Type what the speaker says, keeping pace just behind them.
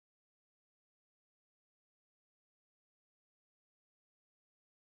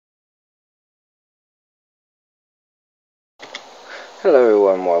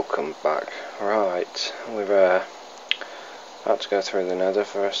Hello and welcome back. Right, we're about to go through the nether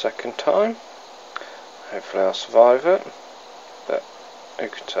for a second time. Hopefully I'll survive it, but who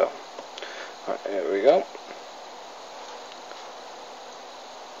can tell. Right, here we go.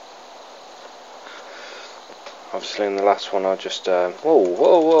 Obviously in the last one I just,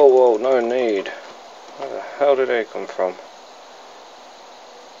 whoa, no need. Where the hell did he come from?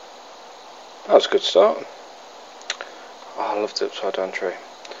 That was a good start. Oh, I love the upside down tree.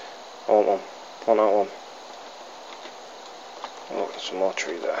 I want one. I want that one. Oh, there's some more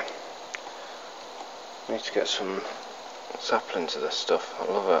tree there. Need to get some saplings of this stuff. I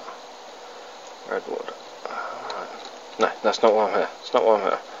love it. Redwood. Right. No, that's not why I'm here. That's not why I'm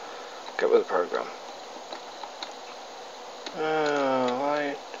here. Get with the program.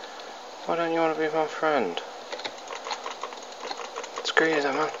 Why don't you want to be my friend? Screw you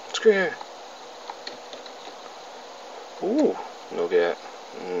then, man. Screw you. Ooh, nugget.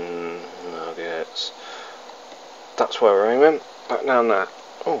 Nuggets. That's where we're aiming. Back down there.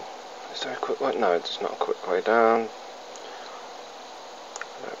 Oh, is there a quick way? No, there's not a quick way down.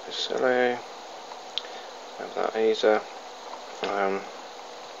 Don't be silly. Have that easy.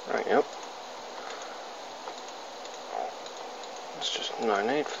 Right, yep. There's just no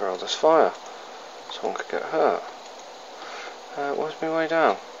need for all this fire. Someone could get hurt. Where's my way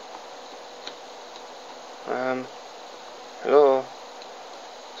down? Hello?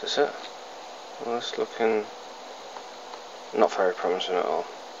 Is this it? Well, it's looking not very promising at all.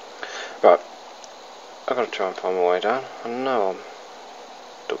 Right, I've got to try and find my way down. I know I'm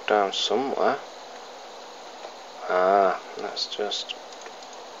dug down somewhere. Let's just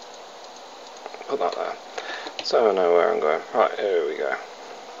put that there. So I know where I'm going. Right, here we go.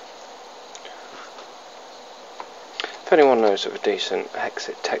 If anyone knows of a decent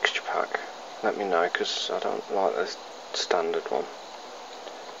hexxit texture pack, let me know, because I don't like this standard one.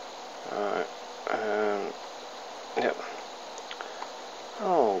 Alright, yep.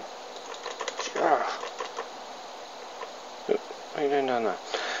 Oh, yeah. What are you doing down there?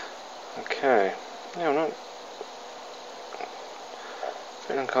 Okay, yeah, I'm not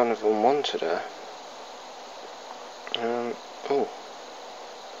feeling kind of unwanted here. Oh.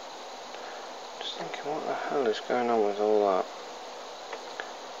 Just thinking, what the hell is going on with all that?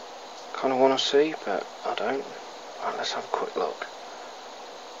 Kind of want to see, but I don't. Right, let's have a quick look.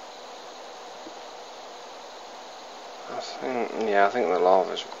 I think the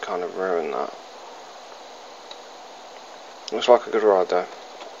lava's kind of ruined that. Looks like a good ride though.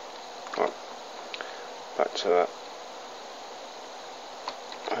 Right, back to that.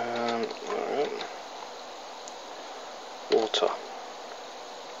 Water.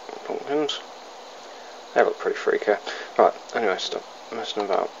 Pumpkins. They look pretty freaky. Right, anyway, stop messing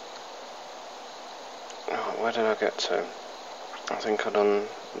about. Right, where did I get to? I think I've done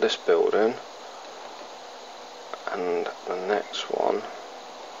this building. And the next one.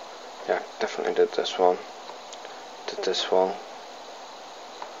 Yeah, definitely did this one. Did this one.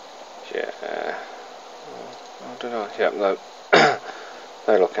 Yeah. Oh, did I? Yep, no.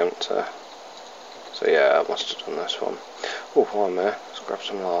 They look empty. So yeah, I must have done this one. Oh, while I'm there, let's grab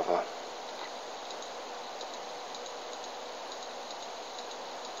some lava.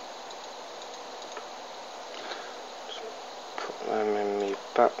 Just put them in my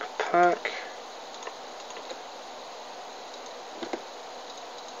backpack.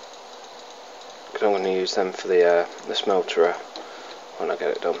 Because I'm going to use them for the smelter when I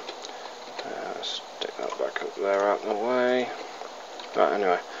get it done. Stick that back up there out of the way. Right,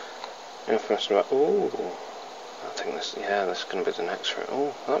 anyway. Interesting about. Ooh, I think this. Yeah, this is going to be the next room.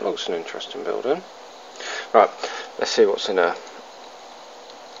 Oh, that looks an interesting building. Right, let's see what's in there.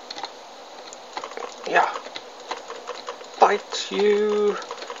 Yeah, bite you.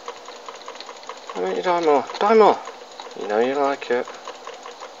 I want you die more. Die more. You know you like it.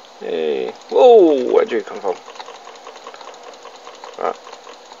 Hey. Whoa, where'd you come from? Right.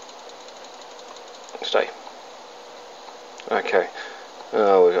 Stay. Okay.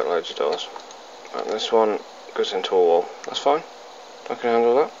 Oh, we've got loads of doors. Right, this one goes into a wall. That's fine. I can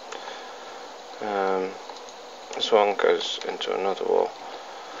handle that. This one goes into another wall.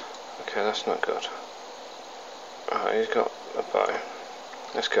 Okay, that's not good. Right, he's got a bow.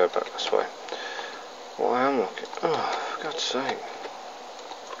 Let's go back this way. What I am looking... Oh, for God's sake.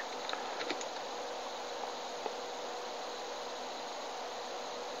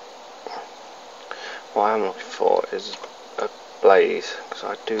 What I am looking for is a blaze, because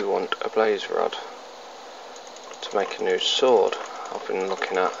I do want a blaze rod to make a new sword. I've been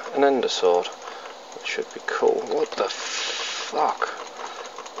looking at an ender sword, which should be cool. What the fuck?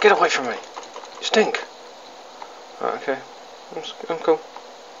 Get away from me! You stink! Right, okay. I'm cool.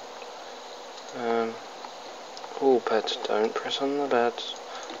 All beds, don't press on the beds.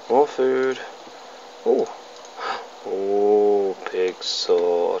 More food. Ooh. Oh, big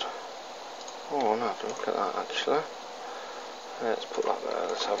sword. Oh, no, look at that actually. Let's put that there.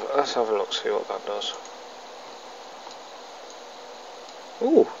 Let's have a look, see what that does.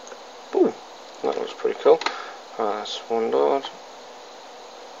 Ooh. Ooh. That looks pretty cool. Right, that's one door.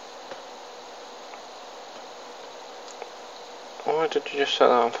 Why did you just set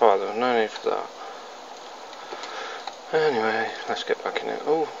that on fire? There was no need for that. Anyway, let's get back in it.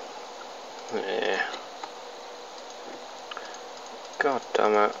 Oh. Yeah. God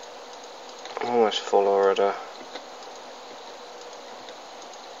damn it. I'm almost full already.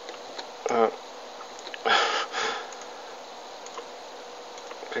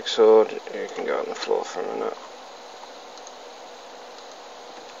 Big sword, you can go on the floor for a minute.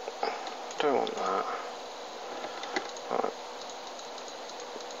 Don't want that. Right.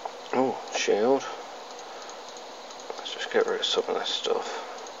 Oh, shield. Let's just get rid of some of this stuff.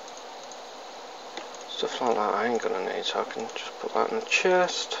 Stuff like that I ain't gonna need, so I can just put that in the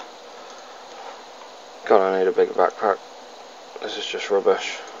chest. God, I need a bigger backpack. This is just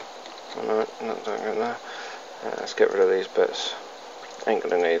rubbish. Oh no, don't get there. Let's get rid of these bits. Ain't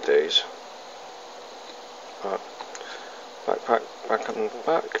gonna need these. Right. Backpack back on the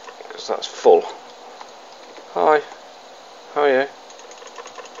back, because that's full. Hi. How are you?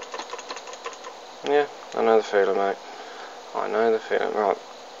 Yeah, I know the feeling, mate. I know the feeling. Right.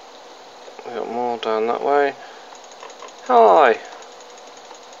 We got more down that way. Hi.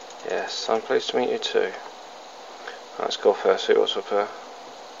 Yes, I'm pleased to meet you too. Right, let's go first, see what's up here.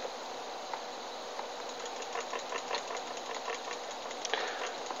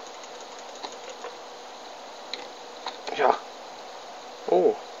 Yeah.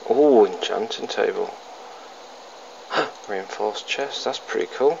 Oh, enchanting table. Reinforced chest, that's pretty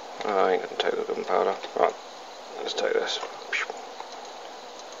cool. Oh, I ain't gonna take the gunpowder. Right, let's take this.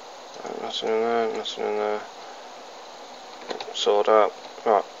 Right, nothing in there, nothing in there. Sword out.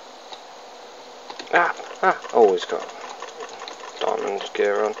 Right. Oh, he's got diamond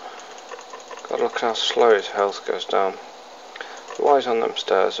gear on. God, look how slow his health goes down. Why is on them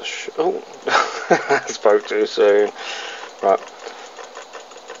stairs? Oh, I spoke too soon. Right.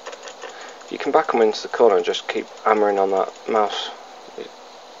 You can back them into the corner and just keep hammering on that mouse. It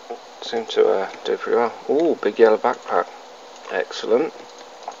seemed to do pretty well. Ooh, big yellow backpack. Excellent.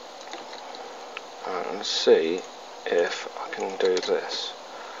 Right, let's see if I can do this.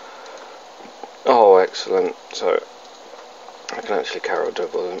 Oh, excellent. So, I can actually carry a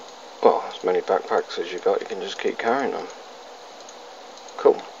double. Well, as many backpacks as you got, you can just keep carrying them.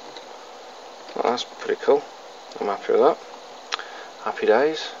 Cool. Well, that's pretty cool. I'm happy with that. Happy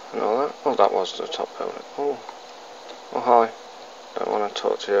days and all that. Oh, that was the top building. Oh, hi. Don't want to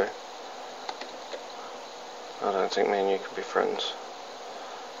talk to you. I don't think me and you could be friends.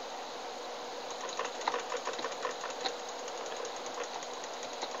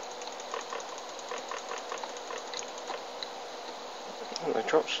 Oh, they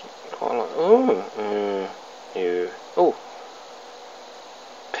dropped quite a lot. Oh, you. Oh,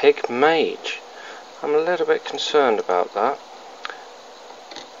 pig mage. I'm a little bit concerned about that.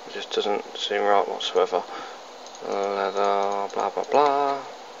 It just doesn't seem right whatsoever. Leather, blah blah blah.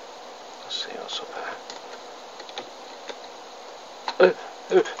 Let's see what's up here.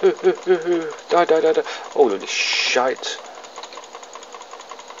 Die. Holy shite.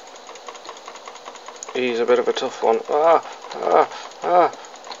 He's a bit of a tough one. Ah.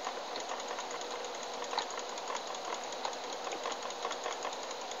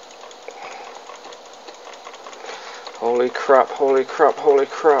 Holy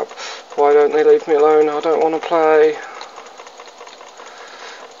crap. Why don't they leave me alone? I don't want to play.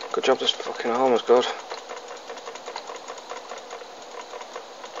 Good job this fucking armor's good.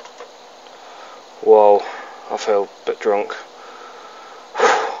 Whoa, I feel a bit drunk.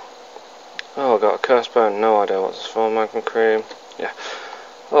 Oh, I got a cursed bone, no idea what this is for. Magnum cream. Yeah.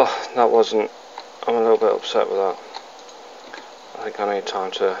 Oh, that wasn't... I'm a little bit upset with that. I think I need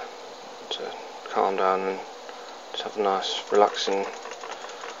time to calm down and just have a nice, relaxing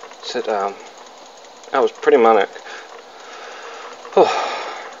sit down. That was pretty manic. Oh.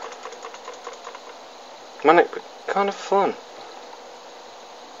 Manic, but kind of fun.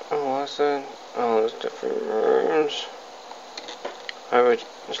 Oh, what's there? Oh, there's different rooms.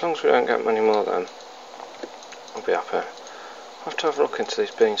 As long as we don't get many more then, I'll be happy. I'll have to have a look into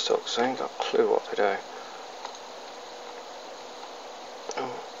these beanstalks, I ain't got a clue what they do.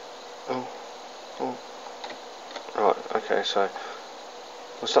 Oh. Right, okay, so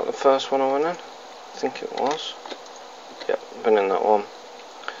was that the first one I went in? I think it was. Yep, been in that one.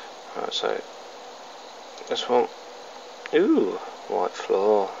 Right, so this one. Ooh, white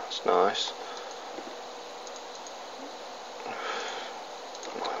floor. That's nice. I'm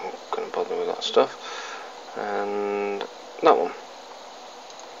not going to bother with that stuff. And that one.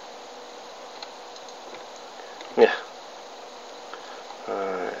 Yeah.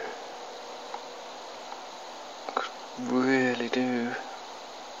 I could really do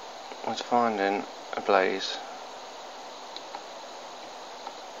with finding a blaze.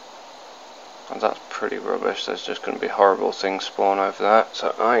 And that's pretty rubbish. There's just going to be horrible things spawn over that.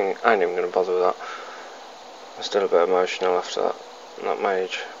 So I ain't even going to bother with that. I'm still a bit emotional after that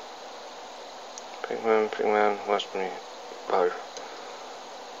mage. Pigman, where's my bow?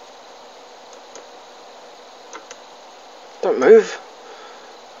 Don't move!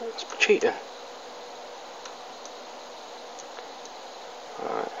 That's cheating.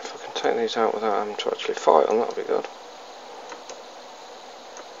 Alright, if I can take these out without having to actually fight them, that'll be good.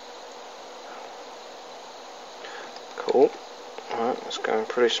 Cool. Alright, it's going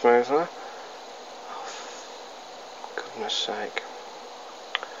pretty smoothly. Oh, goodness sake.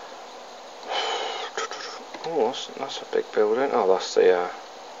 Oh, that's a big building. Oh, that's the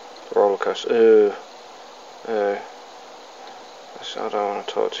roller coaster. Ooh. I don't want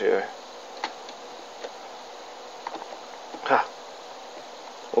to talk to you. Ha!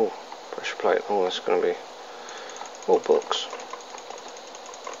 Oh, pressure plate. Oh, that's going to be all books.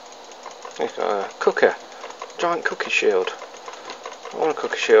 You've got a cooker. Giant cookie shield. I want a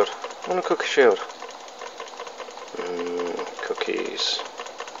cookie shield. I want a cookie shield. Cookies.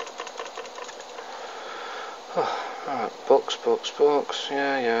 Oh, alright, books.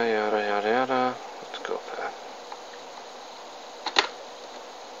 Yeah, yada. Let's go up there.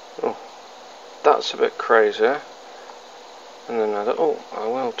 Oh, that's a bit crazy. And then I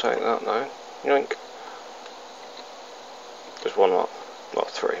will take that now. Yoink. There's one lot.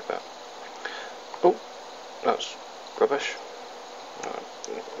 Not three, but. Oh, that's rubbish.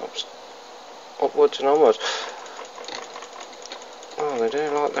 Upwards and onwards. Oh, they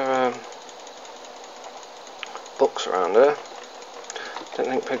do like their books around here. Don't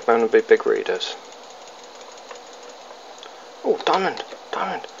think pigmen would be big readers. Oh, diamond!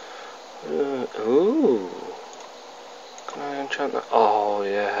 Ooh. Can I enchant that? Oh,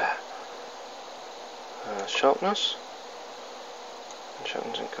 yeah. Sharpness.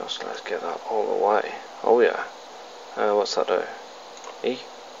 Enchanting cost. Let's get that all the way. Oh, yeah. What's that do? E?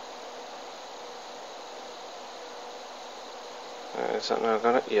 Is that now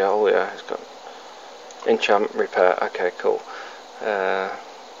got it? Yeah, oh yeah, it's got enchant, repair. Okay, cool.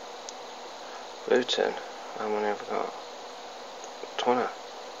 Looting. How many have we got? 20.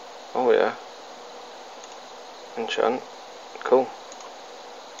 Oh yeah. Enchant. Cool.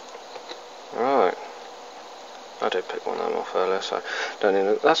 Right. I did pick one of them off earlier, so don't need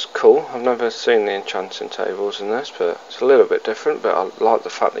it. That's cool. I've never seen the enchanting tables in this, but it's a little bit different. But I like the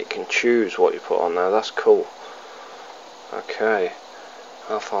fact that you can choose what you put on there. That's cool. Okay.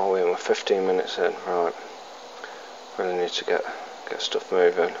 How far are we in? We're 15 minutes in. Right. Really need to get stuff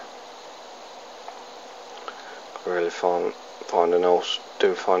moving. Really find an old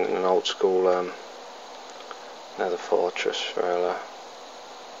school nether fortress really.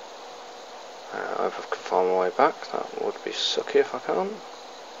 I hope I can find my way back. That would be sucky if I can't.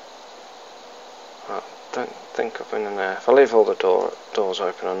 I don't think I've been in there. If I leave all the doors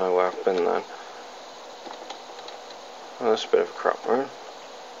open, I know where I've been then. Oh, that's a bit of a crap room.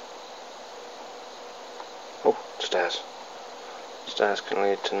 Oh, stairs. Stairs can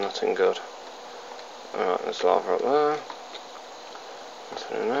lead to nothing good. Alright, there's lava up there.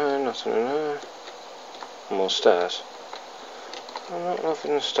 Nothing in there. More stairs. I'm not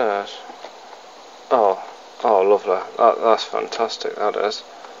loving the stairs. Oh, lovely. That's fantastic, that is.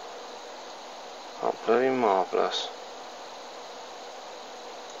 Oh, bloody marvellous.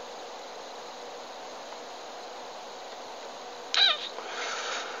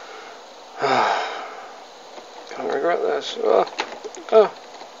 Can't regret this. Oh,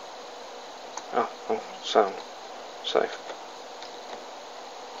 I'm sound. Safe.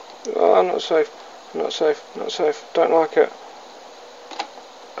 Oh, I'm not safe. Not safe. Don't like it.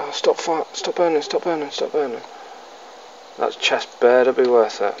 Oh, stop burning. That chest better be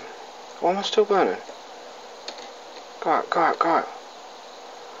worth it. Why am I still burning? Go out.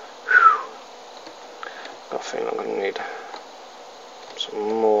 Whew. Got a feeling I'm going to need some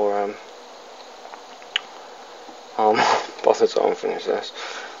more armor. Bother to finish this.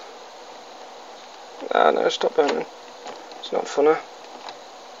 No, stop burning. It's not funny.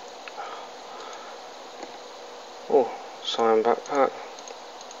 Oh, cyan backpack.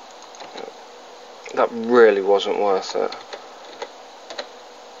 That really wasn't worth it.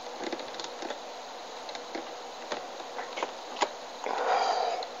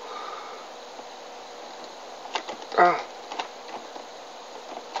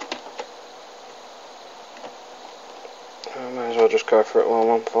 go for it while I'm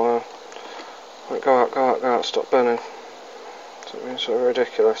on fire. Right, go out, go out, go out, stop burning. It's being so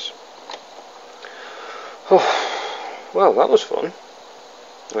ridiculous. Oh, well, that was fun.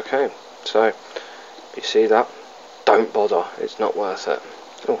 Okay, so, if you see that, don't bother, it's not worth it.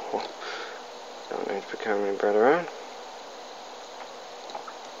 Oh, well, don't need to be carrying bread around.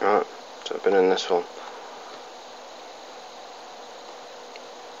 Right, so I've been in this one.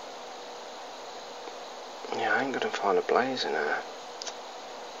 Yeah, I ain't gonna find a blaze in there.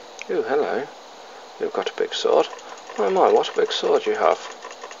 Ooh, hello. You've got a big sword. Oh my, what a big sword you have.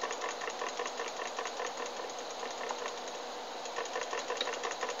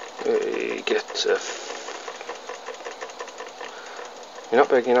 Get You're not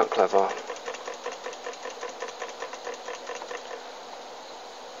big, you're not clever.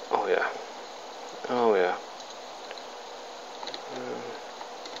 Oh yeah. Oh yeah.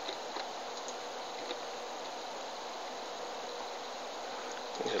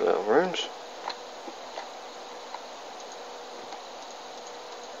 These are little rooms.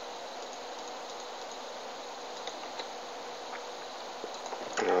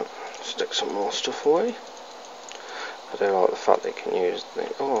 Right, stick some more stuff away. I do like the fact that you can use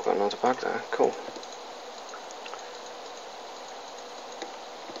the... Oh, I've got another bag there. Cool.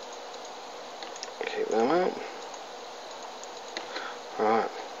 Keep them out. Right.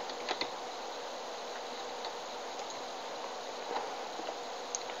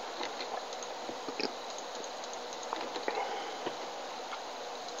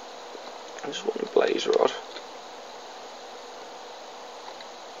 I just want a blaze rod.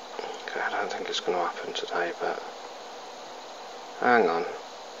 Okay, I don't think it's going to happen today, but... Hang on.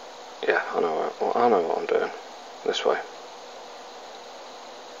 Yeah, I know what I'm doing. This way.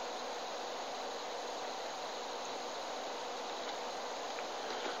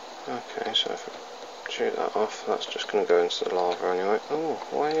 Okay, so if I shoot that off, that's just going to go into the lava anyway. Oh,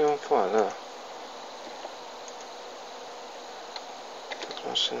 why are you on fire there?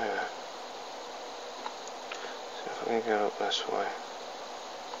 What's in here? See if I can get up this way.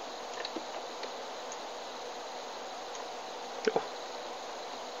 Oh.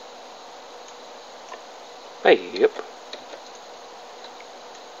 Hey, yep.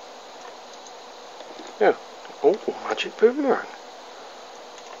 Yeah. Oh, magic boomerang.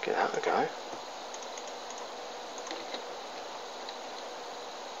 Get that a go.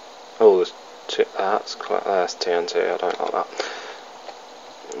 Oh, that's TNT. I don't like that.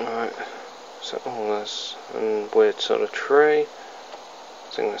 Right. So, oh, there's a weird sort of tree. I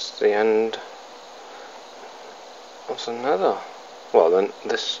think that's the end. What's the nether? Well, then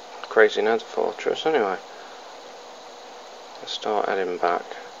this crazy nether fortress. Anyway, let's start heading back.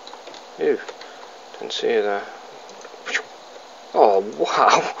 Ew, didn't see you there. Oh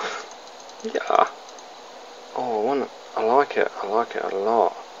wow! Yeah. Oh, I like it. I like it a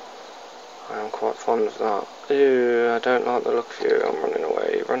lot. I am quite fond of that. Ew, I don't like the look of you. I'm running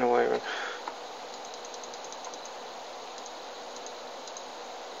away. Run away. Run.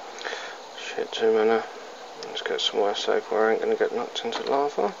 Shit, too many. Let's get somewhere safe where I ain't going to get knocked into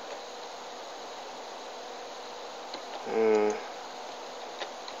lava.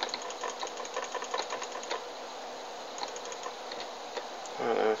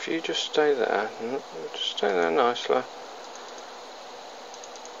 Right now, if you just stay there nicely.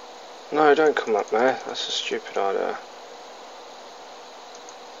 No, don't come up there. That's a stupid idea.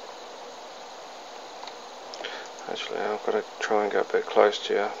 Actually, I've got to try and get a bit close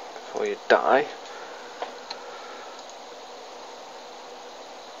to you before you die.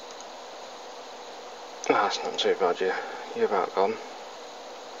 That's not too bad, you're about gone.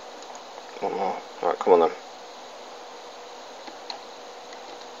 One more. Right, come on then.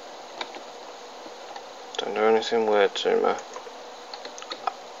 Don't do anything weird to me.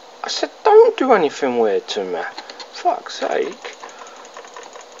 I said don't do anything weird to me. Fuck's sake.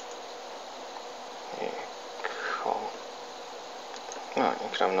 Yeah, cool. Right, you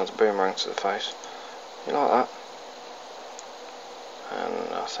can have another boomerang to the face. You like that?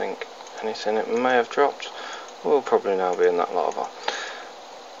 And I think anything it may have dropped will probably now be in that lava.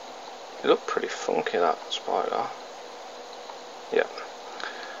 It looked pretty funky, that spider. Yep.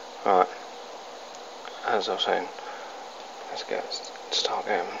 Right. As I was saying, let's start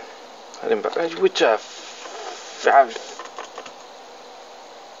getting heading back. Which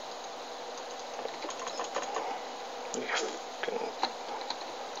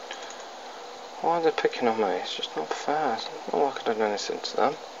why are they picking on me? It's just not fair. It's not like I did anything to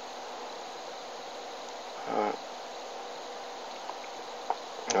them.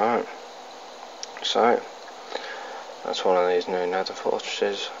 Alright. So, that's one of these new nether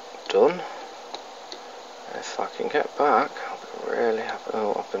fortresses done. If I can get back, I'll really have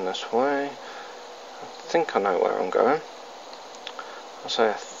up in this way. I think I know where I'm going. I say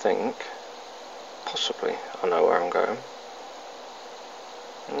I think. Possibly I know where I'm going.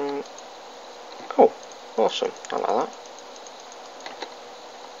 Cool. Awesome. I like that.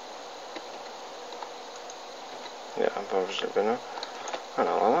 Yeah, I've obviously been there. I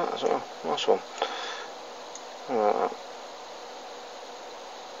like that as well. Nice one. I like that.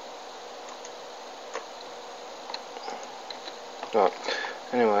 Right.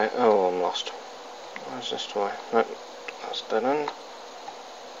 Anyway, oh, I'm lost. Where's this way? Nope. That's dead end.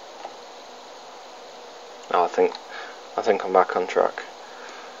 Oh, I think I'm back on track.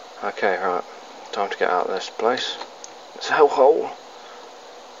 Okay, right. Time to get out of this place. It's a hellhole.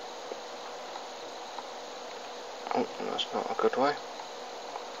 Oh, that's not a good way.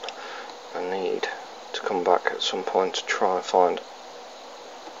 I need to come back at some point to try and find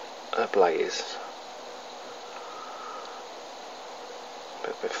a blaze.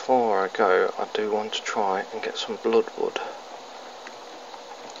 But before I go, I do want to try and get some bloodwood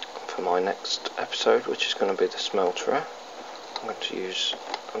for my next episode, which is going to be the smelterer. I'm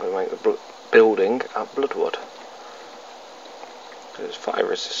going to make the building out of bloodwood. It's fire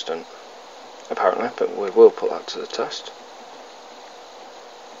resistant, apparently, but we will put that to the test.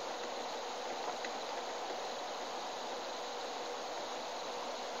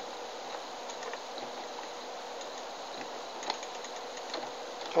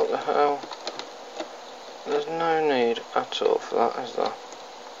 What the hell? There's no need at all for that, is there?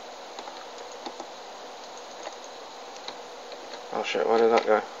 Oh shit, where did that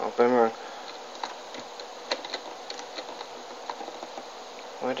go? Oh, boomerang.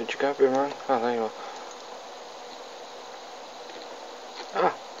 Where did you go, boomerang? Oh, there you are.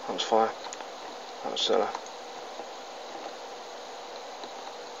 Ah, that was fire. That was silly.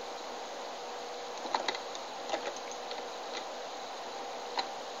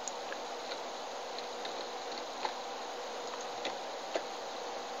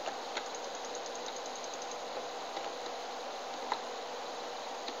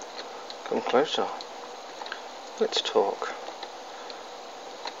 Come closer. Let's talk.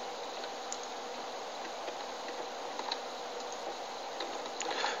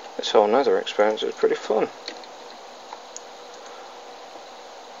 This whole nether experience is pretty fun.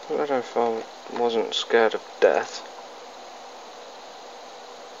 I don't know if I wasn't scared of death.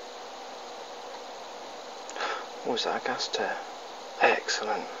 What was that, a gas tear?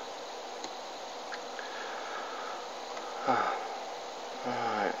 Excellent.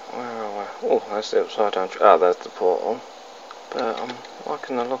 Right, where are we? Oh, that's the upside down. Ah, there's the portal. But I'm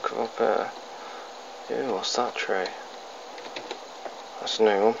liking the look of up there. Ew, what's that tree? That's a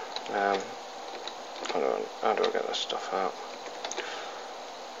new one. How do I get this stuff out?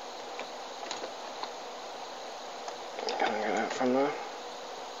 Can I get it from there?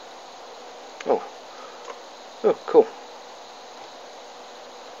 Oh. Oh, cool.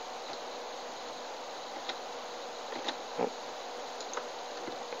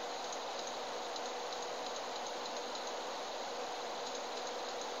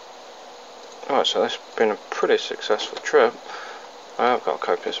 Alright, so this has been a pretty successful trip. I have got a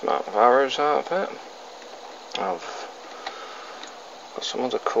copious amount of arrows out of it. I've got some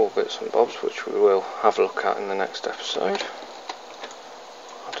other cool bits and bobs which we will have a look at in the next episode.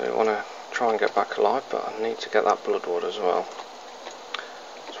 I do want to try and get back alive, but I need to get that bloodwood as well.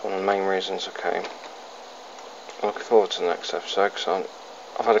 It's one of the main reasons I came. I'm looking forward to the next episode because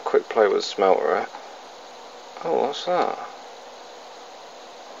I've had a quick play with the smelterer. Oh, what's that?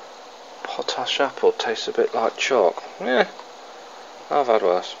 Potash apple, tastes a bit like chalk. Yeah, I've had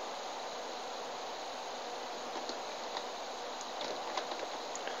worse.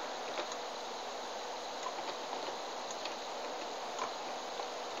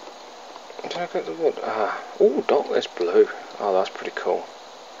 Did I get the wood? Ah, ooh, this blue. Oh, that's pretty cool.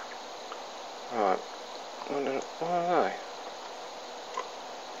 Alright, what are they?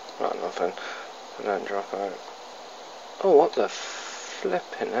 Right, nothing. I don't drop out. Oh, what the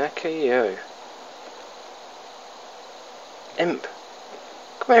flipping heck are you? Imp.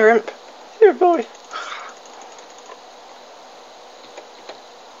 Come here, imp. Here, boy.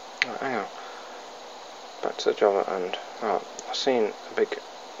 Right, hang on. Back to the job at hand. Right, I've seen a big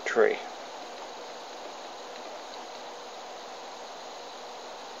tree.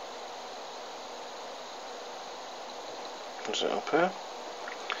 Is it up here?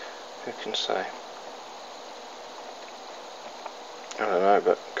 Who can say? I don't know,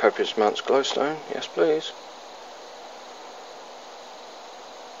 but copious amounts of glowstone, yes please.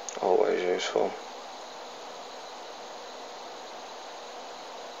 Always useful.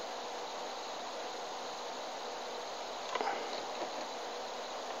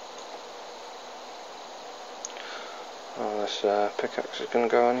 this pickaxe is going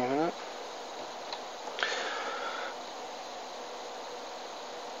to go any minute.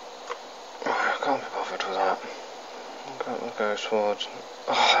 I can't be bothered with that. We'll go towards...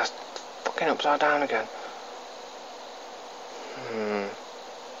 Oh, that's fucking upside down again.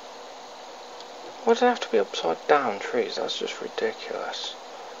 Why does it have to be upside down trees? That's just ridiculous.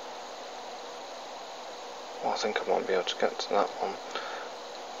 Well, I think I might be able to get to that one.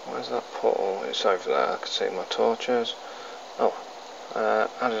 Where's that portal? It's over there. I can see my torches. Oh,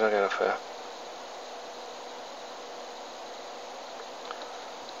 how did I get off here?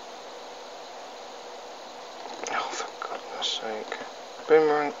 Oh, for goodness sake.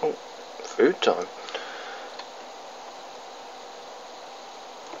 Boomerang. Oh, food time.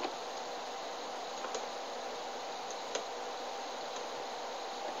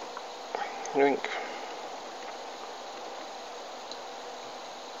 Drink.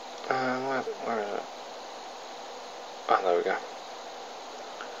 Where is it? Oh, there we go.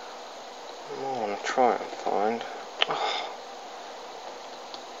 I want to try and find. Oh.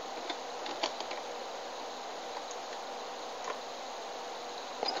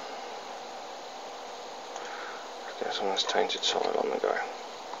 Let's get some of this tainted soil on the go.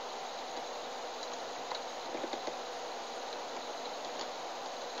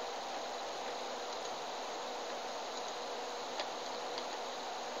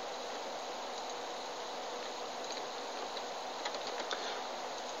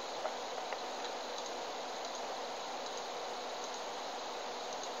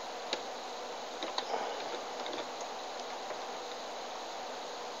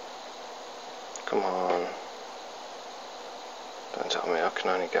 Come on. Don't tell me I can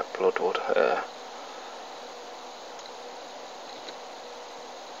only get bloodwood here.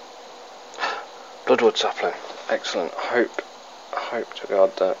 Bloodwood sapling. Excellent. I hope to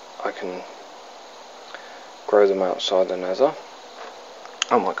God that I can grow them outside the nether.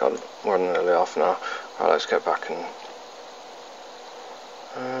 Oh my god, we're nearly off now. Right, let's get back and...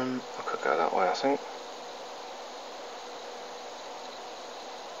 I could go that way, I think.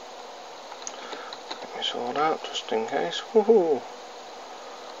 Sword out just in case. Woohoo!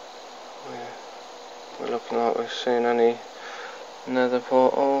 We're looking like we've seen any nether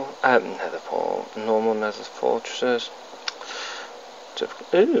portal, normal nether fortresses.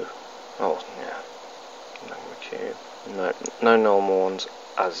 Typical. Ooh! Oh yeah. No normal ones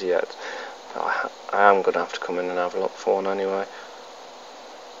as yet. I am going to have to come in and have a look for one anyway.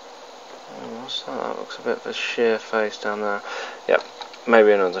 What's that? That looks a bit of a sheer face down there. Yep,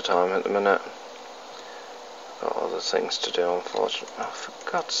 maybe another time at the minute. Got other things to do, unfortunately. Oh, for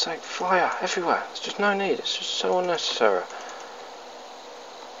God's sake, fire everywhere. There's just no need. It's just so unnecessary.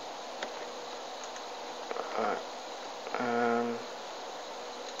 Right.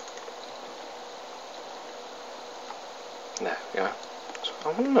 There we go. So I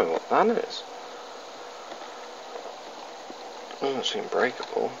want to know what that is. It doesn't seem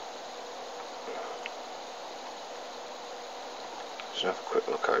breakable. Let's have a quick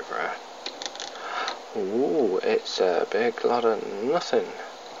look over here. Ooh, it's a big lot of nothing.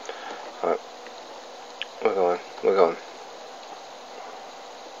 Right, we're going.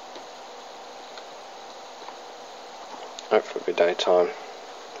 Hopefully it'll be daytime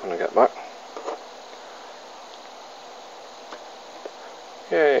when I get back.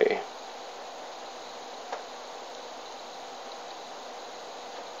 Yay.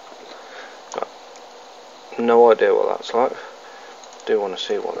 Right. No idea what that's like. I do want to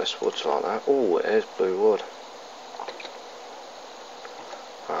see what this wood's like there. Oh, it is blue wood.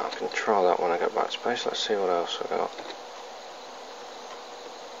 Right, I can try that when I get back to space. Let's see what else I got.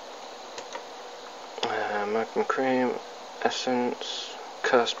 Magma cream, essence,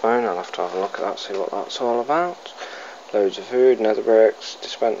 cursed bone. I'll have to have a look at that, see what that's all about. Loads of food, nether bricks,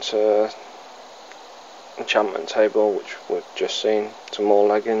 dispenser, enchantment table, which we've just seen. Some more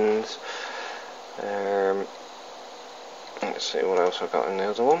leggings. Let's see what else I've got in the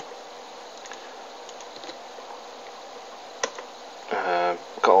other one.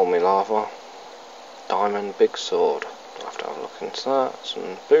 Got all my lava. Diamond big sword. I'll have to have a look into that.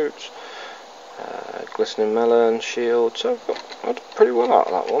 Some boots. Glistening melon, shield. So I did pretty well out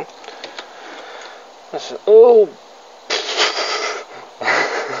of that one. Oh!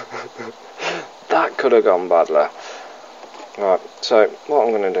 That could have gone badly. Right, so what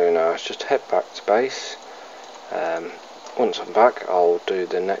I'm going to do now is just head back to base. Once I'm back, I'll do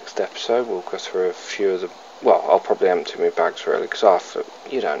the next episode. We'll go through a few of the... Well, I'll probably empty my bags really, because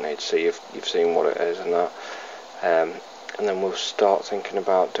you don't need to see, you've seen what it is and that. And then we'll start thinking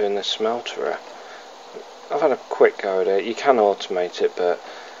about doing this smelter. I've had a quick go at it. You can automate it, but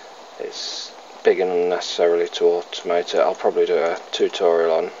it's big and unnecessarily to automate it. I'll probably do a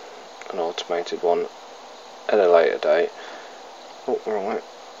tutorial on an automated one at a later date. Oh, wrong way.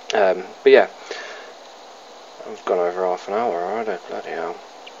 But yeah, I've gone over half an hour already, bloody hell.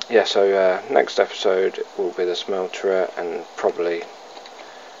 Yeah, so next episode will be the smelterer, and probably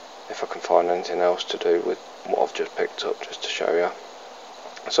if I can find anything else to do with what I've just picked up, just to show you.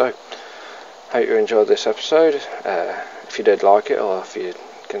 So, hope you enjoyed this episode. If you did like it, or if you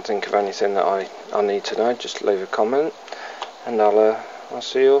can think of anything that I need to know, just leave a comment, and I'll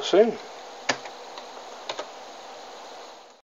see you all soon.